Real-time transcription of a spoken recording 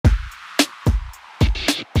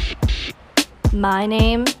My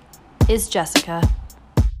name is Jessica.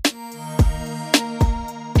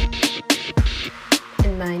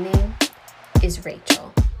 And my name is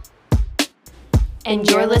Rachel. And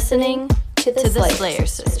you're listening to the Slayer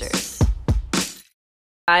Sisters.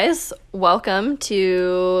 Guys, welcome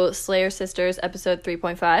to Slayer Sisters episode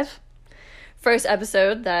 3.5. First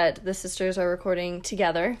episode that the sisters are recording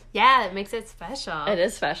together. Yeah, it makes it special. It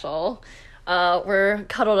is special. We're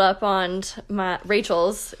cuddled up on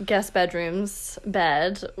Rachel's guest bedroom's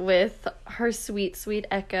bed with her sweet, sweet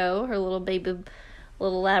Echo, her little baby,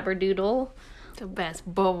 little labradoodle. The best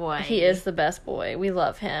boy. He is the best boy. We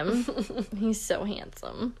love him. He's so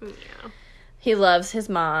handsome. Yeah. He loves his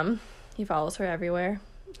mom. He follows her everywhere.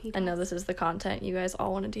 I know this is the content you guys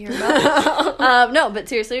all wanted to hear about. No, but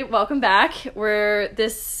seriously, welcome back.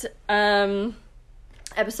 This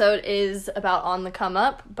episode is about On the Come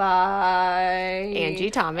Up by Angie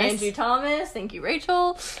Thomas. Angie Thomas. Thank you,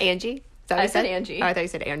 Rachel. Angie? I said Angie. Oh, I thought you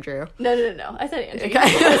said Andrew. No. I said Angie. Okay.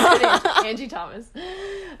 I said Angie Thomas.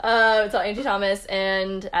 It's all Angie Thomas,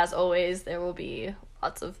 and as always, there will be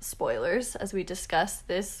lots of spoilers as we discuss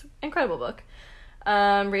this incredible book.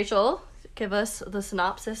 Rachel, give us the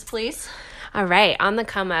synopsis, please. All right. On the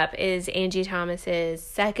Come Up is Angie Thomas's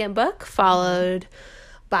second book, followed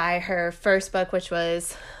by her first book, which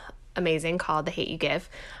was amazing, called The Hate U Give.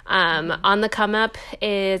 On the Come Up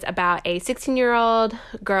is about a 16-year-old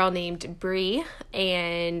girl named Bree,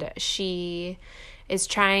 and she is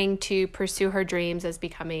trying to pursue her dreams as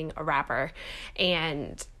becoming a rapper.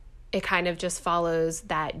 And it kind of just follows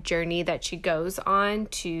that journey that she goes on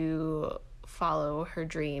to follow her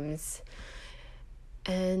dreams.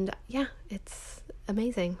 And yeah, it's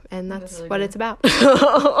amazing. And that's really what it's about.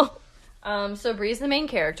 So Bree's the main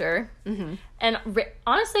character. Mm-hmm. And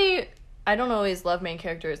honestly, I don't always love main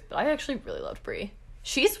characters, but I actually really loved Bree.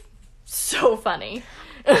 She's so funny.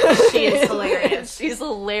 She is hilarious. She's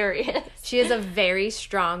hilarious. She has a very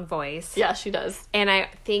strong voice. Yeah, she does. And I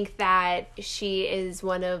think that she is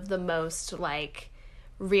one of the most,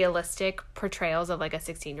 realistic portrayals of, a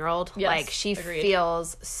 16-year-old. Yes, she agreed.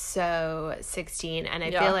 feels so 16. And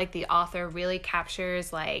I feel like the author really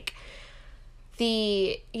captures,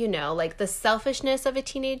 the, the selfishness of a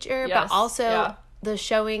teenager, yes, but also the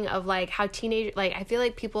showing of, how teenage, I feel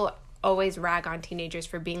like people always rag on teenagers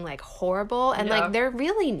for being, horrible, and, they're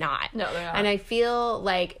really not. No, they're not. And I feel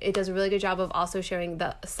like it does a really good job of also showing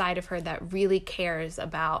the side of her that really cares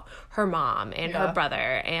about her mom and her brother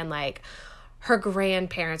and, her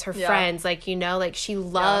grandparents, her friends, she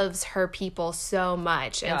loves her people so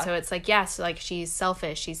much. And so it's yes, she's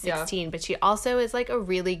selfish, she's 16, but she also is a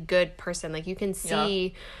really good person. You can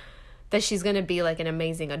see that she's going to be an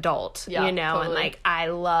amazing adult, totally. And I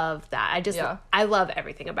love that. I love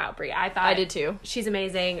everything about Brie. I did too. She's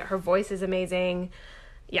amazing. Her voice is amazing.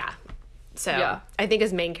 Yeah. So I think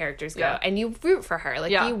as main characters go, and you root for her,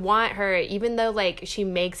 you want her, even though she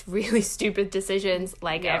makes really stupid decisions,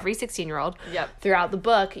 every 16-year-old throughout the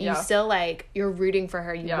book, you still you're rooting for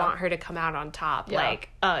her. You want her to come out on top.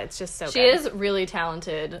 It's just so. She good. is really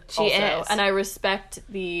talented. She is, and I respect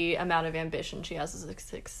the amount of ambition she has as a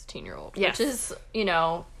 16-year-old, which is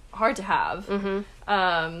hard to have.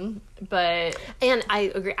 Mm-hmm. But and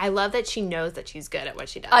I agree. I love that she knows that she's good at what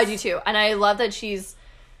she does. I do too, and I love that she's.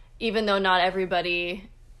 Even though not everybody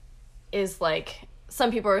is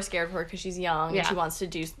some people are scared of her because she's young and she wants to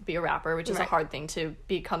be a rapper, which is a hard thing to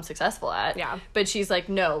become successful at. Yeah. But she's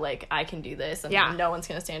no, I can do this and no one's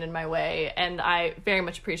going to stand in my way. And I very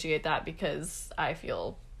much appreciate that because I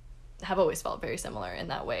have always felt very similar in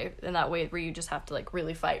that way where you just have to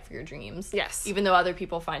really fight for your dreams. Yes. Even though other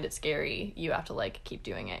people find it scary, you have to keep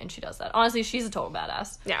doing it, and she does that. Honestly, she's a total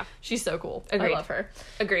badass. Yeah. She's so cool. Agreed. I love her.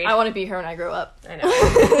 Agreed. I want to be her when I grow up. I know.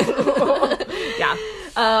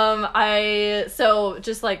 Yeah. So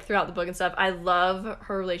just throughout the book and stuff, I love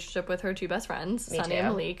her relationship with her two best friends, Sunny and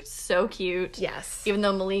Malik. So cute. Yes. Even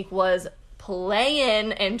though Malik was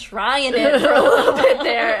playing and trying it for a little bit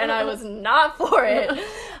there, and I was not for it.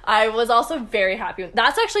 I was also very happy.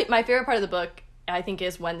 That's actually my favorite part of the book, I think,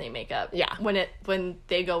 is when they make up. Yeah. When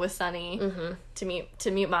they go with Sunny to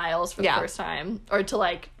meet Miles for the first time, or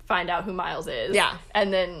to find out who Miles is. Yeah.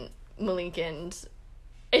 And then Malik and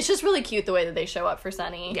it's just really cute the way that they show up for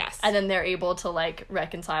Sunny. Yes. And then they're able to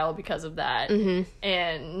reconcile because of that. Mm-hmm.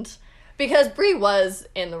 And because Bree was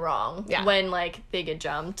in the wrong when they get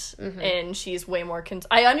jumped, and she's way more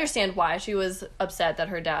I understand why she was upset that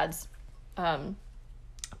her dad's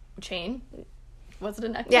chain, was it a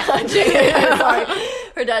necklace? Yeah. Chain. Sorry.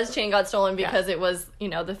 Her dad's chain got stolen because it was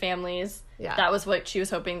the family's. Yeah. That was what she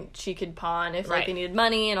was hoping she could pawn if they needed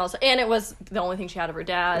money, and it was the only thing she had of her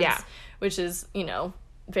dad's. Yeah. Which is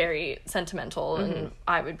very sentimental, and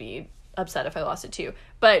I would be upset if I lost it too.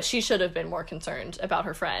 But she should have been more concerned about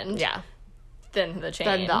her friend. Yeah. Than the chain.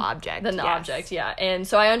 Than the object. Than the object, yeah. And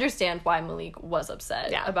so I understand why Malik was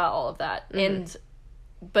upset about all of that.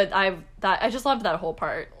 But I just loved that whole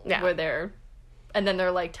part where they're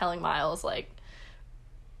like telling Miles, like,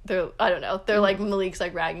 I don't know, they're like, Malik's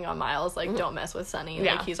like ragging on Miles, like, don't mess with Sonny,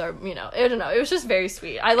 like, he's our, you know, I don't know, it was just very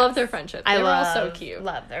sweet. I love their friendship. They were all so cute.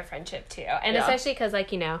 Love their friendship too. And especially because,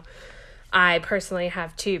 like, you know, I personally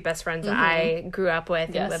have 2 best friends that I grew up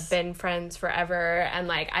with and have been friends forever, and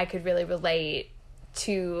like I could really relate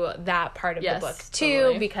to that part of the book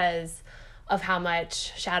too, because of how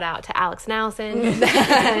much, shout out to Alex and Allison,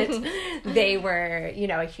 that they were, you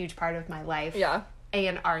know, a huge part of my life. Yeah.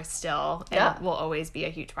 And are still, and will always be a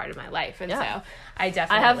huge part of my life. And so I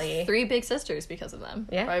definitely... I have 3 big sisters because of them.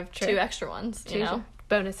 Yeah, I have 2 extra ones, you know?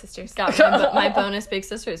 Bonus sisters. Got my bonus big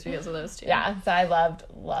sisters because of those 2. Yeah, so I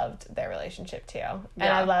loved their relationship too.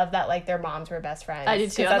 And I love that, like, their moms were best friends. I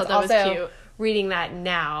did too. I thought that was cute. Reading that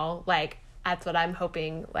now, like, that's what I'm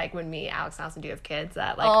hoping, like, when me, Alex, and Allison do have kids,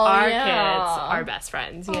 that, like, our kids are best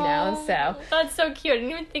friends, you know? So that's so cute. I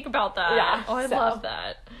didn't even think about that. Yeah. Oh, I love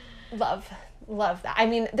that. Love that. I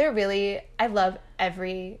mean, I love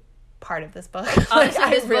every part of this book. Honestly,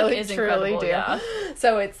 this really, book is truly incredible, do. yeah.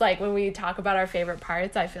 So it's like when we talk about our favorite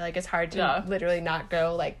parts, I feel like it's hard to literally not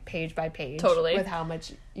go like page by page with how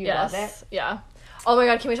much you love it. Yeah. Oh my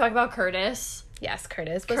god, can we talk about Curtis? Yes,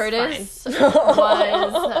 Curtis was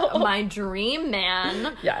was my dream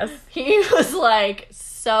man. Yes. He was like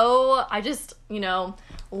I just, you know,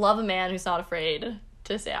 love a man who's not afraid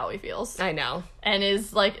to say how he feels. I know. And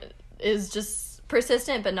is just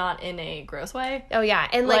persistent, but not in a gross way. Oh yeah,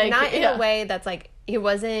 and like not in a way that's like, he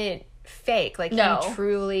wasn't fake. Like, he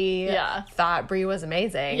truly thought Bree was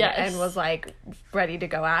amazing and was like ready to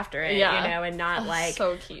go after it. You know, and not like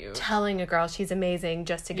so cute telling a girl she's amazing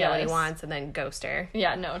just to get what he wants and then ghost her.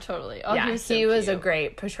 Yeah, no, totally. Oh, he was a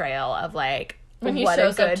great portrayal of like, when he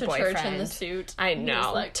shows up to church in the suit. I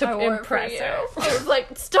know. Like, to impress her. I was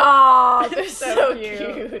like, stop! They're so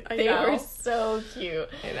cute. They were so cute.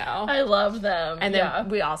 I know. I love them. And then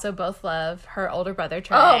we also both love her older brother,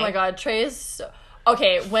 Trey. Oh my god, Trey is so...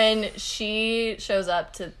 Okay, when she shows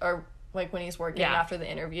up to... Or, like, when he's working after the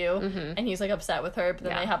interview, and he's, like, upset with her, but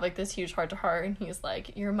then they have, like, this huge heart-to-heart, and he's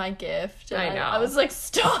like, you're my gift. And I know. I was like,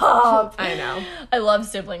 stop! I know. I love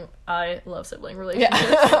sibling relationships,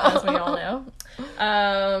 as we all know.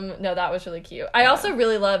 No, that was really cute. I also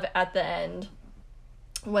really love, at the end,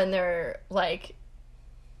 when they're, like,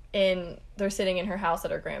 they're sitting in her house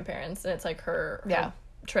at her grandparents', and it's, like, her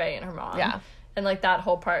Trey and her mom. Yeah. And, like, that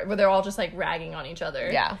whole part where they're all just, like, ragging on each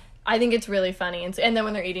other. Yeah. I think it's really funny. And then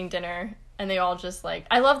when they're eating dinner and they all just, like...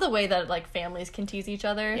 I love the way that, like, families can tease each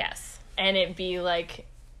other. Yes. And it be, like...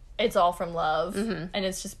 It's all from love. And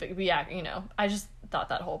it's just... Yeah, you know. I just thought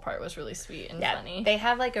that whole part was really sweet and funny. They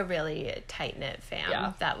have, like, a really tight-knit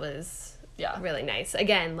fam that was... really nice.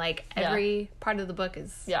 Again, like, every part of the book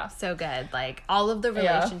is so good. Like, all of the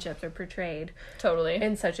relationships are portrayed totally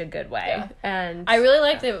in such a good way. And I really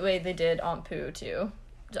like the way they did Aunt Pooh too.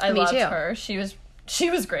 I loved her. She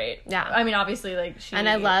was great. Yeah. I mean, obviously, like, and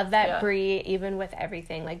I love that Bree, even with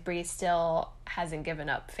everything, like, Bree still hasn't given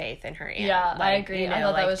up faith in her aunt. Yeah, like, I agree. You know, I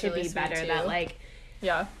thought like, that was to really be sweet better too. that, like,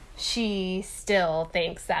 she still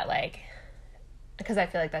thinks that, like, because I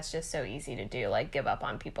feel like that's just so easy to do, like, give up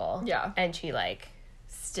on people. Yeah. And she, like,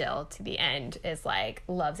 still, to the end, is, like,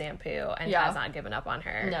 loves Aunt Pooh and has not given up on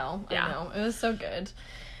her. No, I know. It was so good.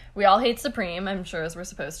 We all hate Supreme, I'm sure, as we're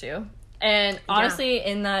supposed to. And honestly,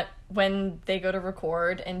 in that, when they go to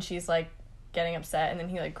record and she's, like, getting upset and then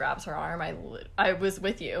he, like, grabs her arm, I was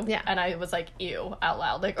with you. Yeah. And I was like, ew, out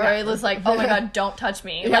loud. Like, or I was like, oh my god, don't touch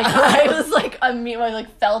me. Like, I was like, immediately,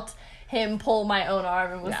 like, felt him pull my own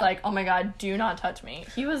arm and was like, oh my god, do not touch me.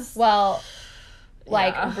 He was... Well...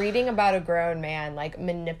 Like, reading about a grown man, like,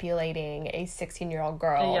 manipulating a 16-year-old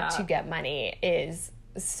girl to get money is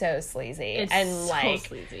so sleazy. It's and, like, so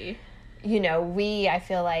sleazy. You know, I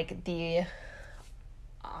feel like the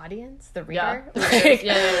audience, the reader,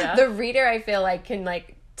 the reader, I feel like, can,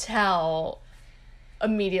 like, tell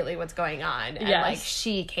immediately what's going on, and like,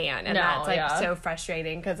 she can, and that's like so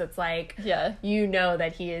frustrating, because it's like, you know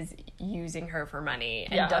that he is using her for money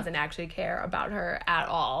and doesn't actually care about her at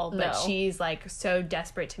all, but she's like so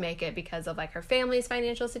desperate to make it because of like her family's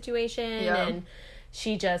financial situation, and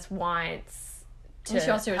she just wants to she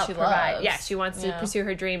wants to do what she provide. loves. Yeah, she wants to pursue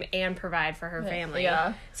her dream and provide for her family.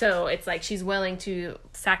 Yeah. So it's like she's willing to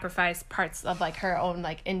sacrifice parts of like her own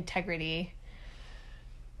like integrity.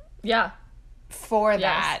 Yeah. for Yes,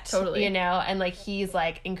 that, totally. you know, and like he's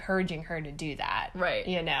like encouraging her to do that, Right.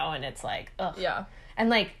 you know, and it's like, ugh. Yeah. And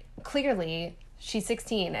like clearly she's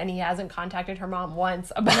 16 and he hasn't contacted her mom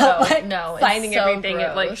once about no, it's signing so everything.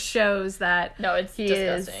 It like gross. shows that No, it's he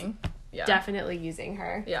disgusting. is definitely using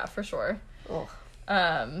her. Yeah, for sure. Ugh.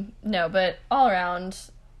 No, but all around,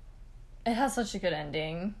 it has such a good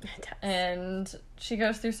ending. It does. And she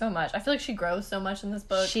goes through so much. I feel like she grows so much in this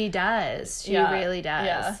book. She does. She Yeah, really does.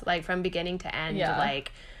 yeah. Like from beginning to end, Yeah.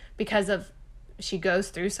 like because of she goes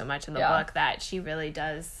through so much in the Yeah. book that she really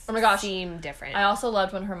does Oh my gosh. seem different. I also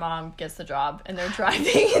loved when her mom gets the job and they're driving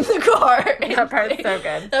in the car. That part's so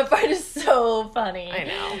good. That part is so funny. I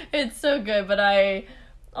know. It's so good, but I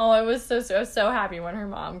was so happy when her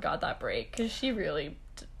mom got that break because she really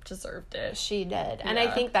deserved it. She did. And I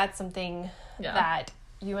Yeah. think that's something Yeah. that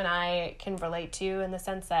you and I can relate to in the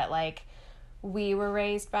sense that, like, we were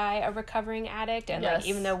raised by a recovering addict. And, Yes. like,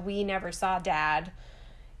 even though we never saw Dad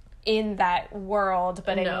in that world,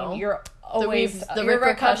 but I No. mean, you're always... The you're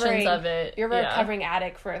repercussions recovering- of it. You're a yeah. recovering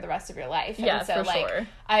addict for the rest of your life. Yeah, and so, for like, sure.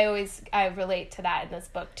 I relate to that in this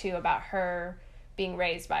book, too, about her being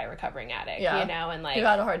raised by a recovering addict, Yeah. you know, and, like... Who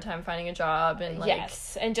had a hard time finding a job and, like,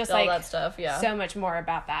 yes, and just, all like, that stuff, yeah. so much more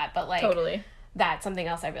about that, but, like... Totally. That's something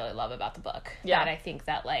else I really love about the book. Yeah. That I think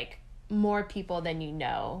that, like, more people than you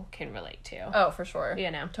know can relate to. Oh, for sure. You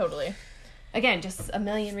know? Totally. Again, just a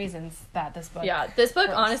million reasons that this book... Yeah, this book,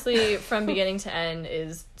 works. honestly, from beginning to end,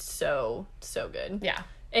 is so good. Yeah.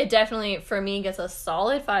 It definitely, for me, gets a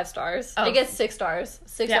solid 5 stars. Oh. It gets 6 stars.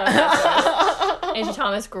 6 Yeah. out of 5 stars. Angie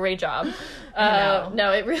Thomas, great job.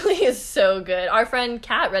 No, it really is so good. Our friend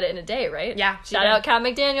Kat read it in a day, right? Yeah, she Shout did. out Kat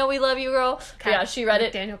McDaniel, we love you, girl. Yeah, she read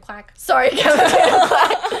it. Daniel Clack. Sorry, Kat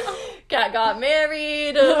McDaniel. Kat got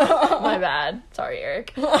married. My bad. Sorry,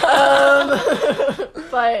 Eric.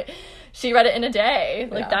 But she read it in a day.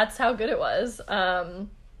 Like, Yeah. that's how good it was.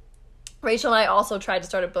 Rachel and I also tried to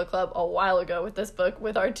start a book club a while ago with this book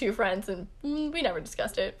with our 2 friends, and we never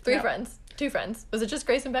discussed it. 3 No. friends. 2 friends. Was it just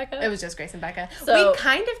Grace and Becca? It was just Grace and Becca. So- We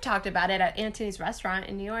kind of talked about it at Anthony's restaurant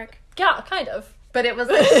in New York. Yeah, kind of. But it was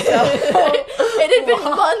like so... It had been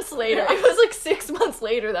months later. It was like 6 months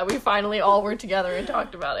later that we finally all were together and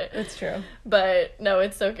talked about it. It's true. But no,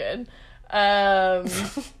 it's so good.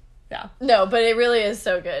 Yeah. No, but it really is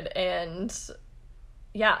so good. And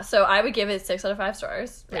yeah, so I would give it 6 out of 5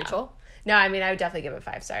 stars. Yeah. Rachel? No, I mean, I would definitely give it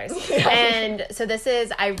 5 stars. Yeah. And so this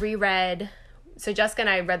is... I reread... So Jessica and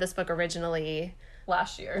I read this book originally...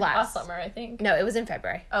 Last year. Last. Last summer, I think. No, it was in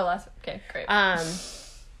February. Oh, okay, great.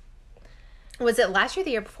 Was it last year or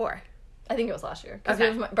the year before? I think it was last year. Because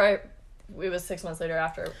Okay. it was 6 months later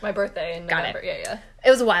after my birthday in Got it. November. Yeah.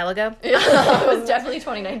 It was a while ago. It was definitely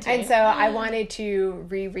 2019. And so I wanted to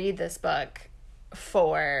reread this book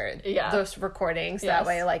for those recordings. So Yes. that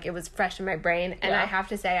way, like, it was fresh in my brain. And Yeah. I have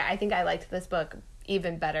to say, I think I liked this book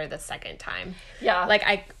even better the second time. Yeah. Like,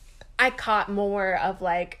 I caught more of,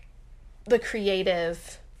 like, the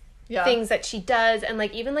creative yeah. things that she does. And,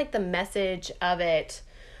 like, even, like, the message of it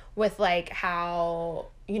with, like, how...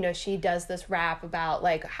 You know, she does this rap about,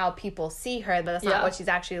 like, how people see her, but that's not Yeah. what she's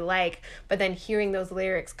actually like. But then hearing those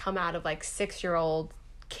lyrics come out of, like, 6-year-old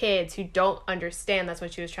kids who don't understand that's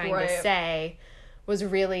what she was trying Right. to say was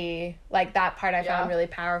really, like, that part I Yeah. found really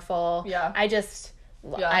powerful. Yeah. I just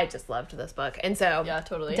loved this book. And so, Yeah,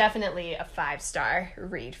 totally. definitely a 5-star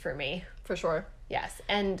read for me. For sure. Yes.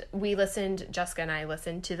 And Jessica and I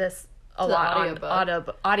listened to this a The lot audiobook.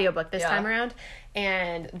 on audiobook this Yeah. time around.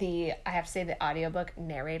 And I have to say, the audiobook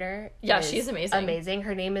narrator is she's amazing. amazing.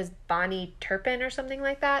 Her name is Bonnie Turpin or something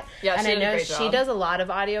like that. Yeah, and she I did a know great she job. does a lot of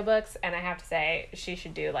audiobooks, and I have to say, she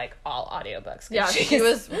should do, like, all audiobooks. 'Cause Yeah, she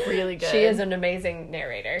was really good. She is an amazing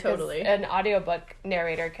narrator. 'Cause Totally. An audiobook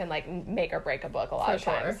narrator can, like, make or break a book a lot For of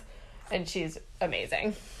times. sure. And she's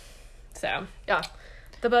amazing. So, Yeah.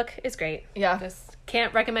 the book is great. Yeah. Just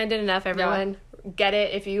can't recommend it enough, everyone. Get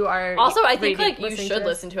it if you are... Also, I think, reading- like, you listening should to this.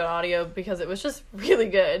 listen to an audio because it was just really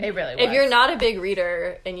good. It really If was. you're not a big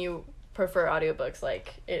reader and you prefer audiobooks,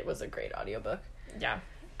 like, it was a great audiobook. Yeah.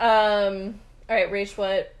 All right, Rach,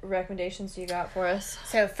 what recommendations do you got for us?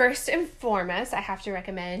 So first and foremost, I have to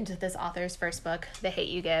recommend this author's first book, The Hate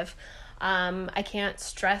You Give. I can't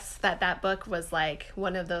stress that book was, like,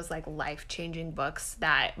 one of those, like, life-changing books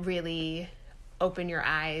that really open your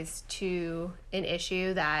eyes to an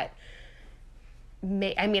issue that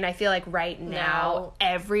I feel like right now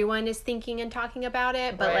everyone is thinking and talking about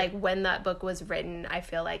it, but Right. like when that book was written, I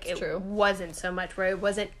feel like it true. wasn't so much where it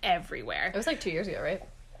wasn't everywhere. It was like 2 years ago, right?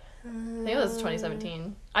 I think it was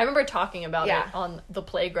 2017. I remember talking about it on the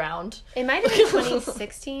playground. It might have been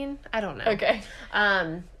 2016. I don't know. Okay.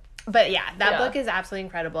 But yeah, that Yeah. book is absolutely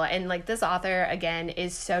incredible. And like this author, again,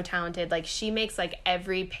 is so talented. Like she makes like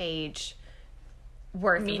every page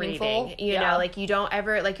worth Meaningful. reading. You Yeah. know, like you don't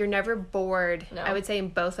ever, like you're never bored. No. I would say in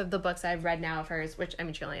both of the books I've read now of hers, which I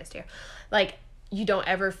mean, she only has 2, like you don't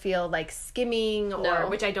ever feel like skimming or, No.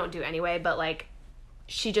 which I don't do anyway, but like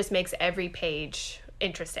she just makes every page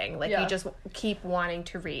interesting. Like Yeah. you just keep wanting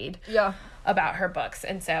to read Yeah. about her books.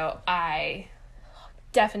 And so I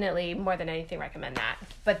definitely more than anything recommend that.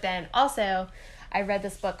 But then also I read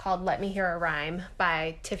this book called Let Me Hear a Rhyme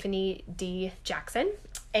by Tiffany D. Jackson.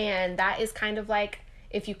 And that is kind of like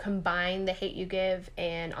if you combine The Hate U Give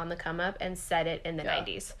and On the Come Up and set it in the Yeah.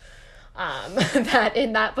 90s.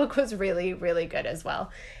 That book was really, really good as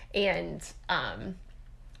well. And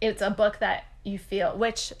it's a book that you feel,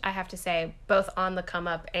 which I have to say, both On the Come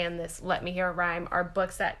Up and this Let Me Hear a Rhyme are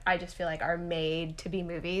books that I just feel like are made to be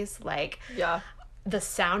movies. Like Yeah. the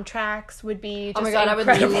soundtracks would be just Oh my god,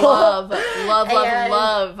 incredible. I would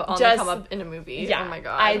love And on the just- come up in a movie. Yeah. Oh my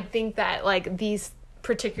god. I think that like these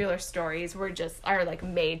particular stories are like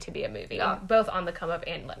made to be a movie. Yeah. Both On the Come Up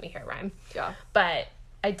and Let Me Hear a Rhyme. Yeah. But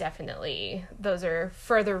I definitely, those are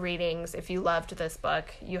further readings. If you loved this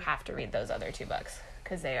book, you have to read those other 2 books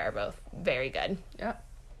because they are both very good. Yeah.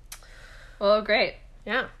 Well, great.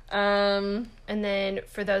 Yeah. Um, And then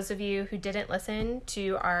for those of you who didn't listen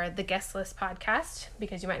to the guest list podcast,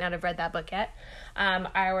 because you might not have read that book yet,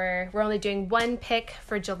 we're only doing one pick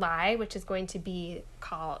for July, which is going to be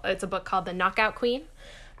it's a book called The Knockout Queen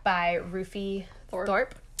by Rufy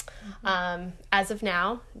Thorpe. As of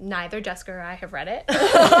now, neither Jessica or I have read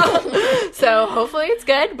it. So hopefully it's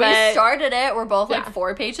good. we But started it. We're both like Yeah.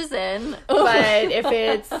 4 pages in. but if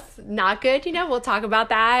it's not good, we'll talk about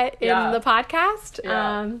that in Yeah. the podcast.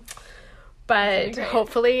 Yeah. But That'd be great.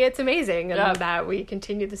 hopefully it's amazing and Yeah. that we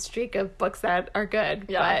continue the streak of books that are good.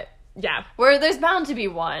 Yeah. But yeah. Where there's bound to be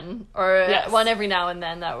one or Yes. one every now and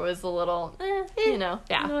then that was a little, Yeah.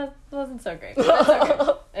 it wasn't so great. But that's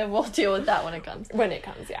okay. And we'll deal with that when it comes. When it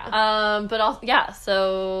comes, yeah. But also, yeah.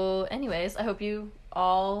 So, anyways, I hope you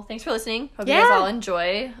all. Thanks for listening. Hope you Yeah. guys all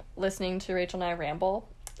enjoy listening to Rachel and I ramble.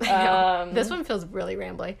 This one feels really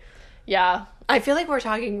rambly. Yeah. I feel like we're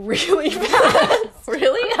talking really fast.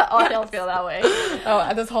 Really? Oh, I don't feel that way.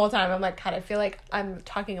 Oh, this whole time I'm like, God, I feel like I'm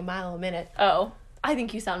talking a mile a minute. Oh, I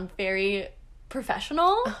think you sound very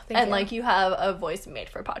professional thank and you. like you have a voice made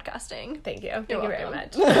for podcasting. Thank you. Thank You're you very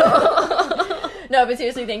welcome. much. No, but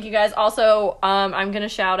seriously, thank you guys. Also, I'm gonna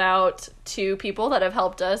shout out 2 people that have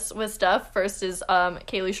helped us with stuff. First is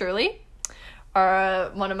Kaylee Shirley,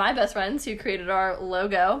 one of my best friends who created our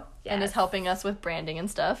logo and is Yes. helping us with branding and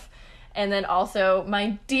stuff. And then also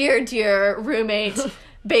my dear, dear roommate,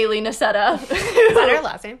 Bailey Nacetta. Is that her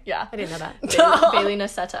last name? Yeah. I didn't know that. Bailey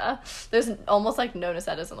Nacetta. There's almost like no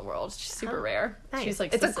Nacettas in the world. She's super rare. nice. She's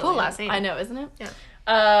like It's a cool Sicilian. last name. I know, isn't it? Yeah.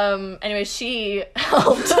 Anyway, she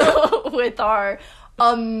helped with our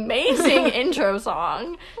amazing intro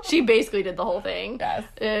song. She basically did the whole thing. Yes.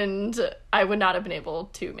 And I would not have been able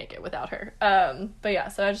to make it without her. But yeah,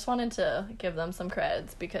 so I just wanted to give them some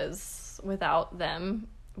creds because without them,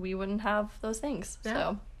 we wouldn't have those things. Yeah.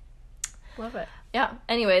 So Love it. yeah.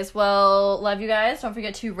 Anyways, well, love you guys. Don't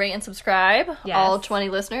forget to rate and subscribe. Yes. All 20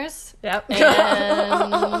 listeners. Yep.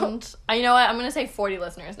 And you know what? I'm going to say 40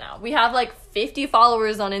 listeners now. We have like 50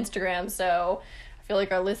 followers on Instagram, so I feel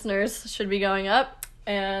like our listeners should be going up.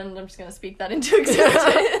 And I'm just going to speak that into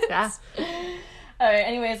existence. Yeah. All right.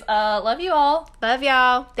 Anyways, love you all. Love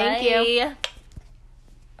y'all. Thank you. Bye.